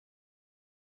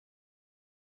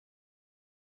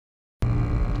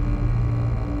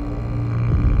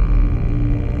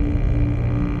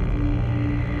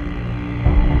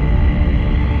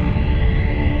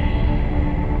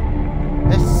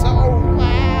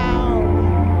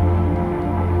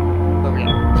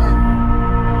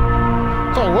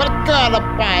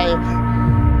alibi.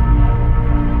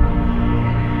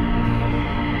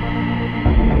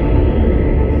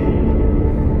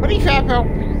 What do you have about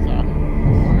pizza?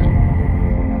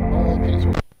 Don't want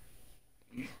pizza.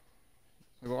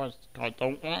 I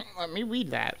don't want. Let me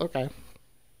read that. Okay.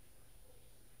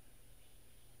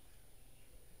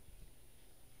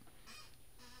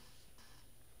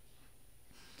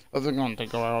 I was going to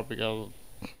go out because.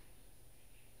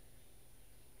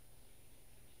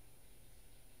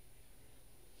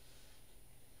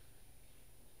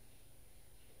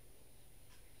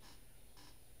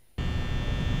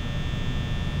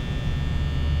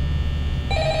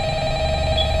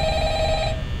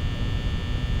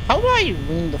 How do I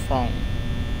ring the phone?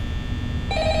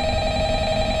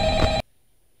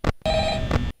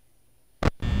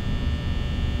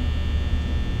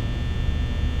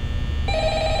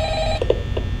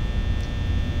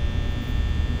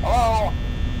 Hello?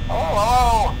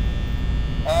 Hello?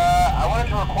 I wanted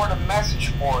to record a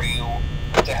message for you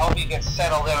to help you get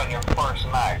settled in on your first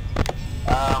night.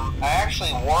 I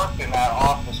actually worked in that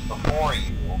office before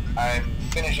you. I'm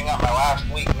finishing up my last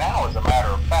week now, as a matter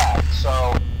of fact,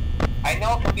 so I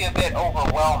know it can be a bit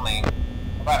overwhelming,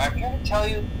 but I'm here to tell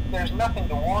you there's nothing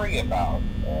to worry about.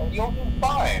 You'll do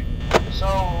fine. So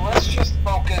let's just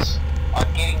focus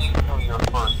on getting you through your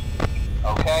first week,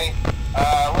 okay?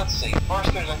 Let's see.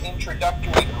 First, there's an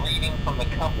introductory greeting from the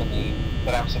company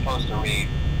that I'm supposed to read.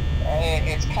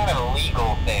 It's kind of a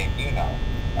legal thing, you know.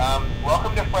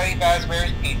 Welcome to Freddy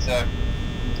Fazbear's Pizza,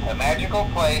 a magical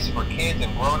place for kids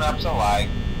and grown-ups alike,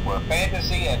 where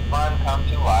fantasy and fun come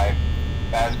to life.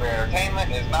 Fazbear Entertainment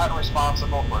is not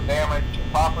responsible for damage to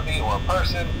property or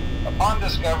person. Upon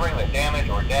discovering that damage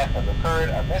or death has occurred,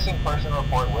 a missing person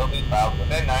report will be filed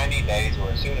within 90 days or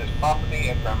as soon as property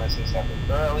and premises have been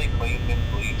thoroughly cleaned and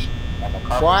bleached and the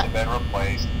carpets have been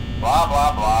replaced. Blah,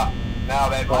 blah, blah. Now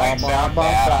that might sound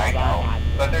bad, I know,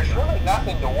 but there's really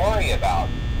nothing to worry about.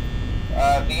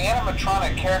 The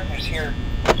animatronic characters here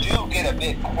do get a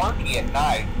bit quirky at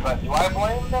night, but do I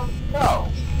blame them?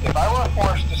 No. If I were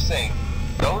forced to sing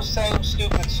those same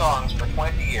stupid songs for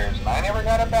 20 years and I never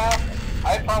got a bath,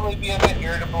 I'd probably be a bit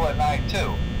irritable at night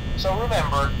too. So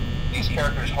remember, these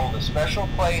characters hold a special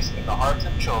place in the hearts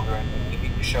of children and we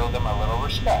need to show them a little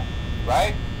respect,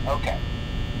 right? Okay.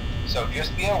 So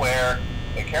just be aware,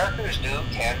 the characters do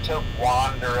tend to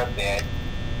wander a bit.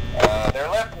 They're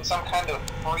left in some kind of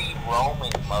free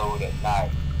roaming mode at night.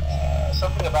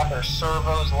 Something about their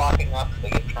servos locking up if they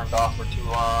get turned off for too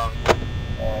long.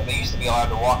 They used to be allowed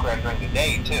to walk around during the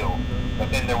day too,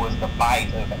 but then there was the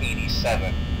bite of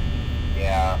 87.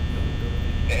 Yeah,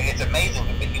 it's amazing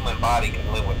that the human body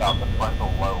can live without the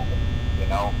frontal lobe, you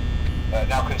know?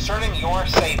 Now concerning your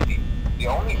safety, the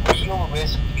only real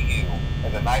risk to you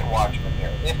as a night watchman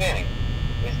here, if any,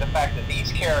 is the fact that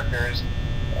these characters,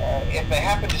 if they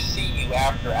happen to see you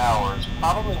after hours,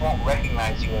 probably won't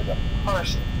recognize you as a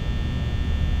person.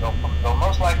 They'll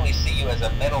most likely see you as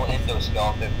a metal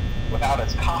endoskeleton without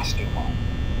its costume on.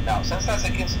 Now, since that's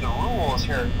against the rules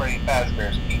here at Freddy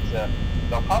Fazbear's Pizza,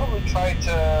 they'll probably try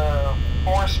to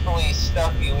forcefully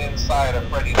stuff you inside a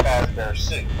Freddy Fazbear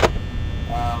suit.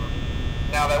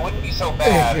 Now, that wouldn't be so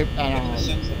bad if the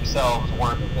suits themselves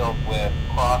weren't filled with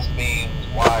cross beams,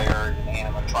 wires, and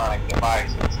animatronic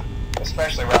devices,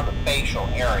 especially around the facial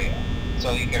area.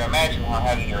 So you can imagine how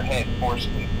having your head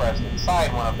forcibly pressed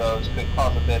inside one of those could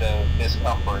cause a bit of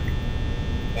discomfort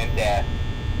and death.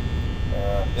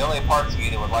 The only parts of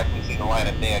you that would likely see the light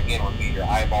of day again would be your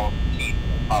eyeballs and teeth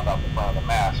that pop out the front of the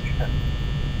mask.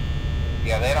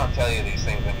 Yeah, they don't tell you these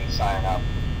things when you sign up.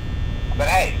 But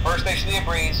hey, first station of the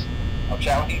breeze. I'll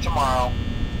chat with you tomorrow.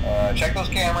 Check those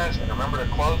cameras and remember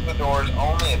to close the doors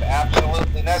only if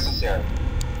absolutely necessary.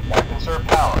 Gotta conserve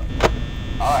power.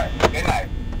 Alright, good night.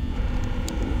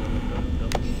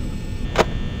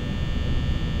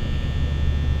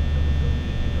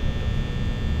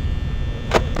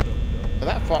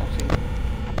 That Foxy.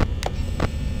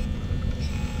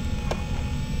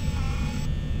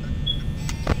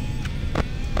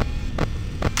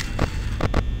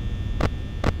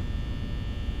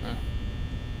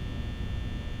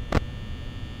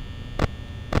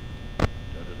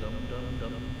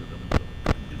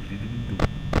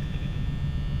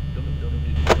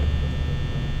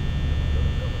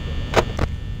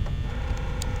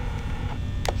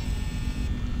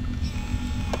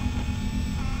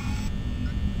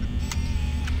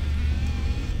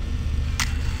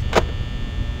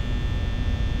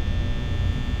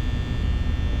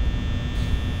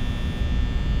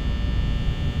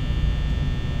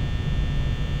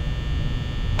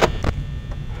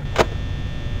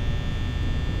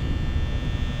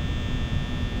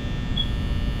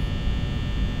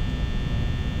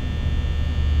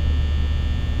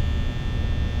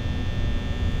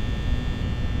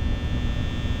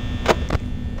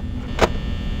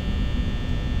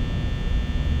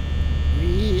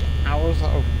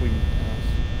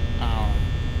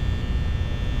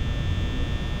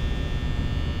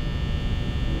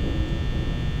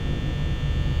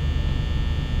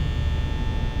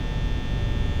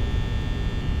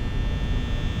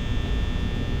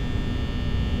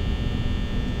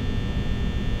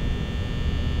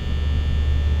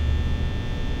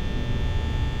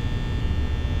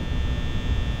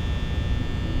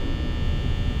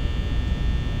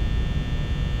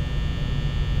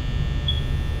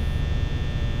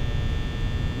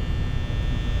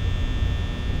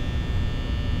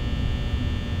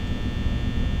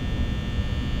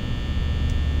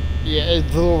 Yeah,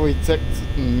 it's literally 6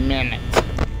 minutes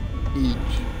each.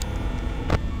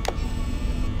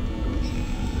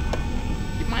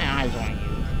 Keep my eyes on you.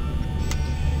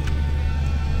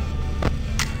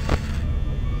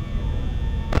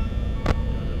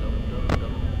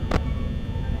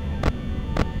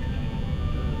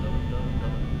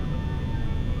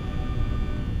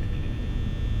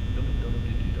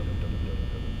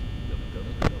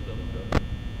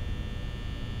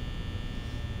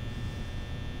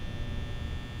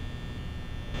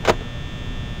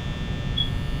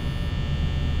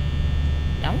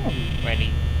 I'm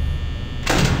ready.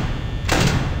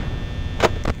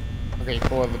 Okay,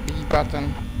 for the B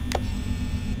button.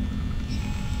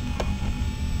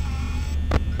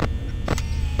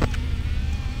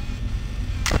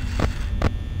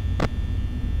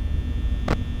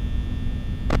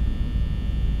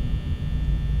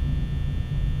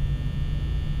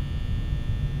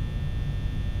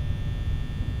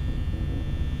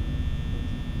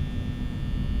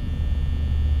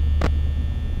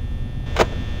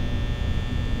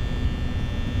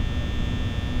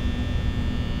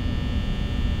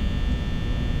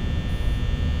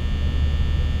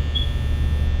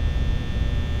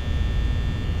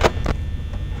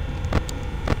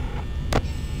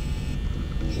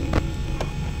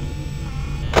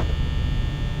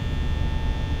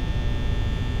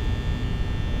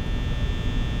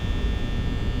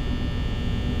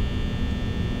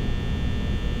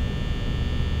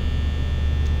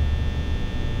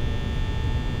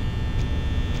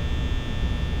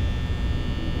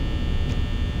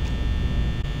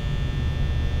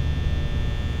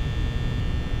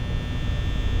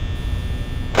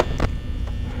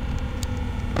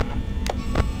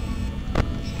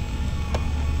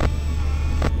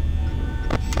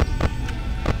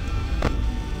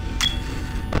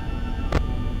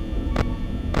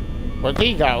 Where'd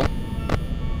he go?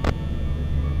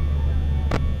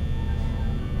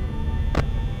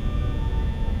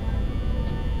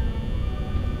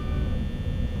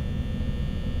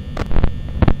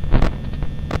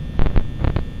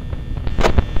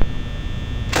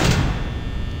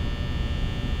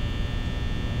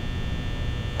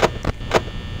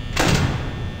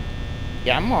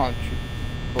 Yeah, I'm gonna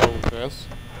close this.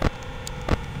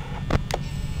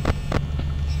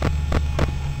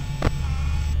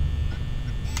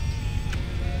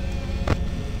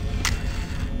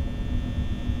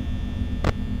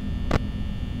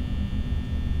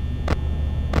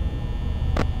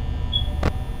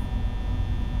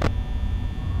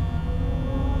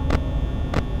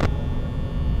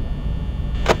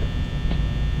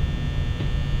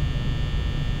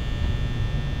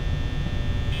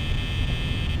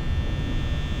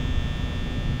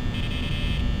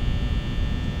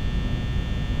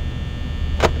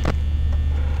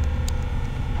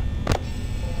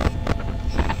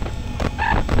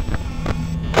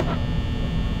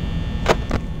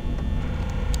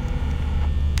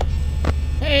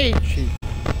 Hey, Chief.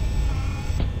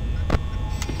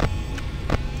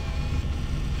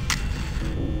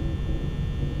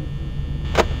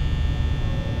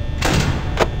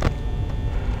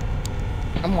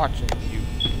 I'm watching you.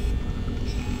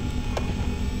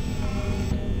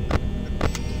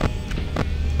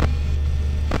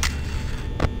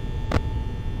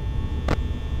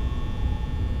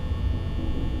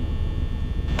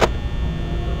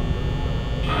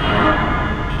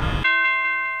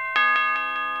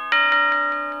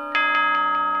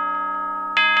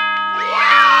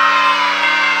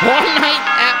 One night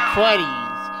at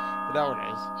Freddy's. There it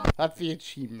is. That's the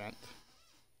achievement.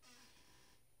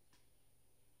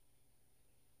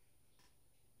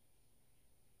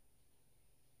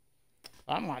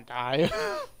 I'm gonna die.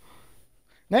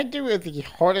 Night 2 is the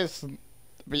hardest.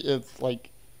 It's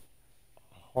like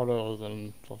harder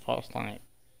than the first night.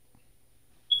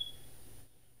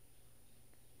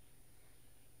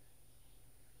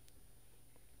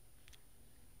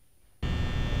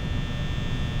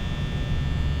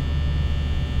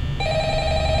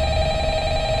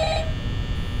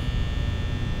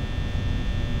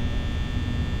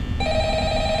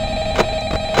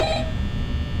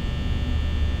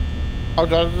 Oh,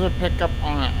 does it pick up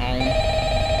on its own?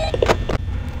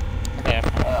 Okay.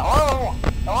 Hello?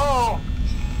 Hello?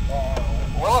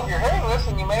 Well, if you're hearing this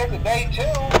and you made it to day 2,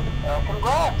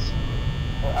 congrats.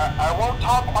 I won't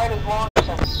talk quite as long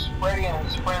since Freddy and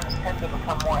his friends tend to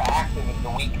become more active as the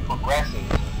week progresses.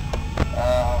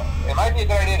 It might be a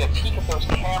good idea to peek at those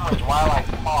cameras while I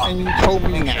talk. And you told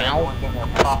me make sure now? everyone's in their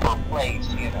proper place,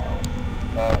 you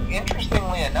know.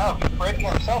 Interestingly enough, Freddy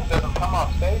himself doesn't come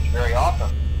off stage very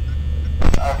often.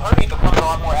 I've heard he becomes a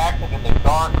lot more active in the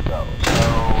dark, though,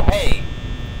 so, hey,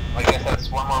 I guess that's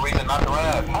one more reason not to run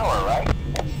out of power, right?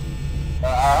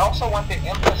 I also want to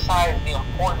emphasize the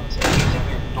importance of using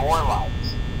your door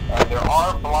lights. There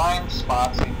are blind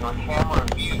spots in your camera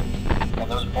view,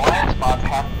 and those blind spots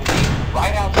happen to be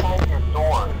right outside your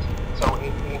doors. So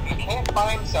if you can't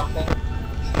find something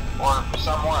or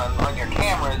someone on your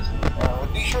cameras,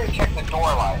 be sure to check the door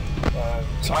light.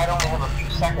 You might only have a few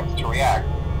seconds to react.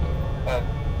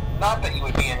 Not that you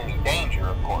would be in any danger,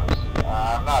 of course.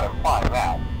 I'm not implying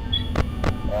that.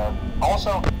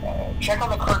 Also, check on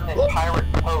the curtain in Pirate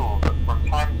Cove from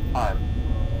time to time.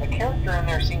 The character in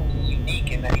there seems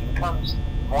unique in that he becomes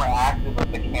more active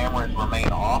if the cameras remain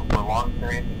off for long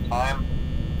periods of time.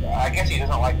 I guess he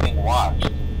doesn't like being watched.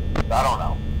 I don't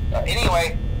know.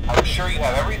 Anyway, I'm sure you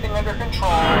have everything under control.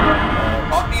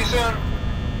 Talk to you soon.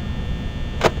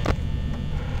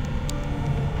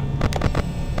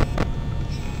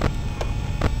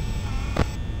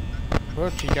 Whoa,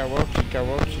 chica, whoa, chica,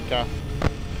 whoa, chica.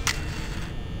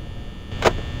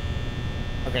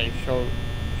 Okay, so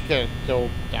she's gonna go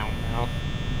down now.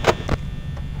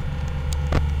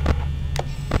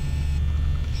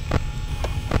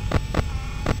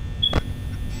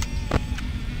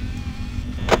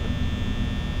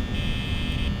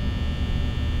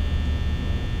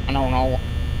 I don't know.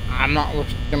 I'm not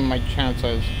risking my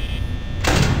chances.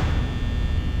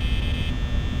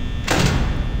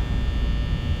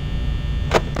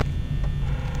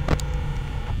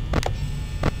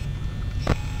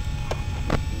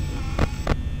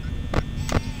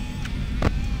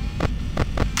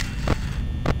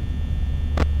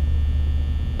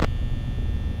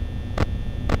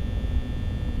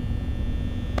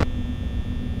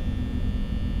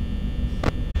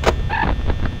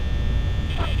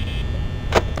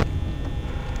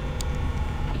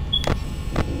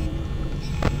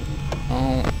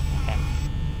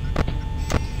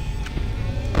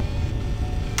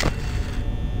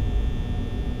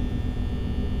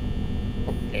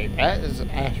 That is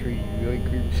actually really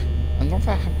creepy. I know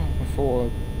that happened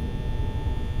before,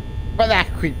 but that's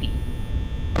creepy.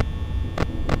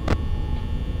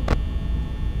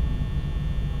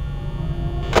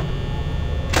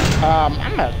 I'm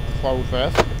gonna close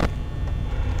this.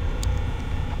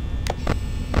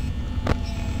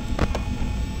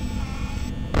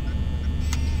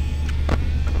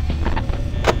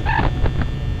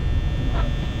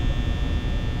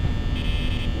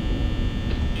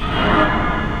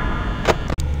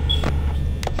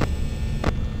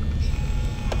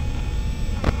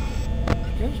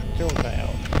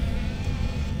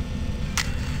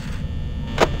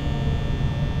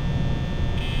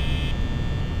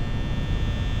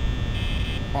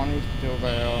 Bonnie's still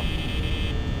there.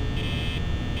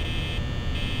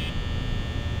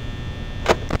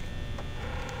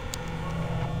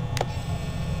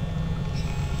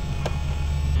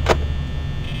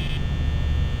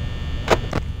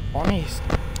 Bonnie's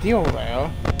still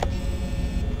there.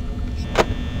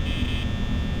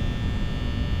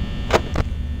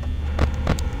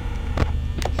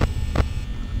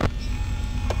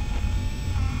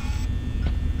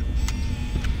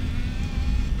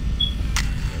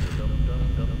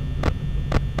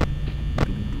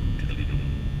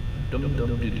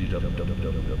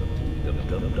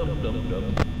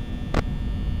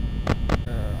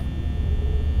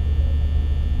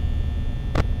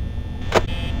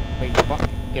 Wait, what?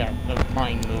 Yeah, that's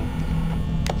mine move.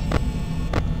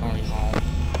 Only home.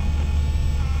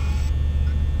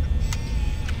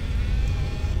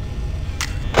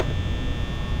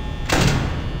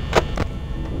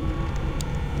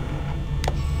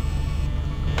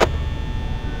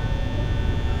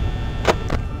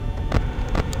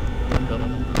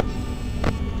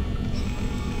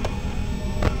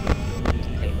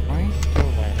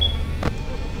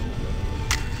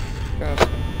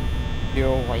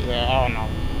 Right there. Oh no.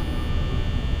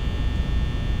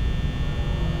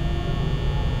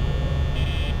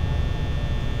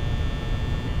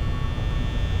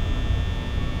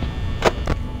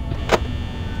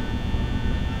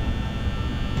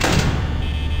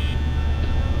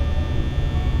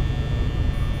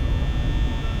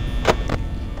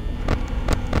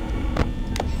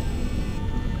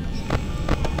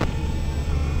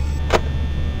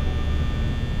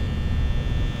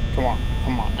 Come on,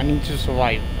 come on. I need to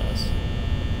survive this.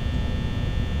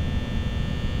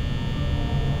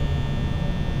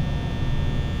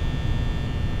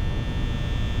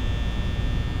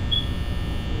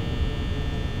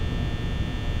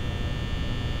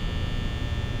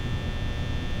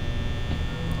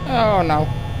 Oh no.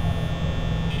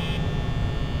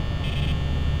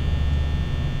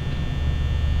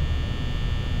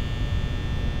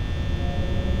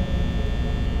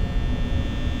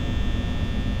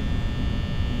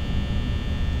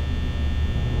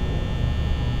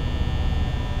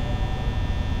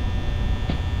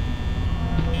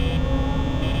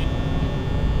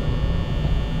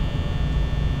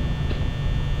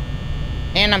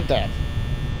 And I'm dead.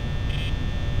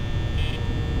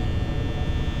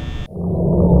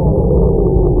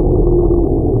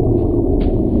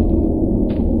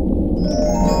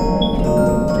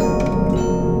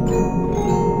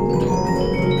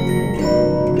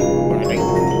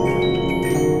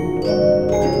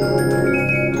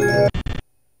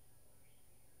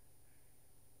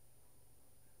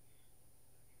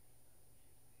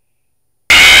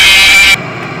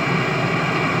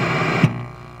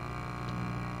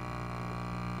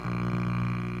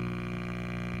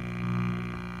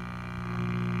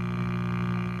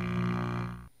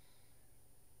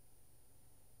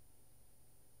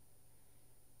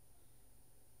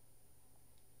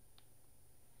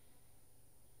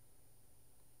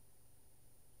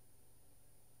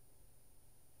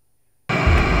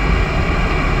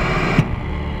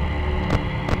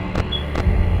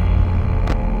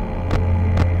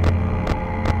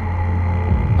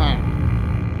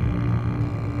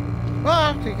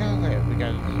 Well, because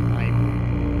I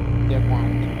did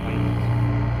want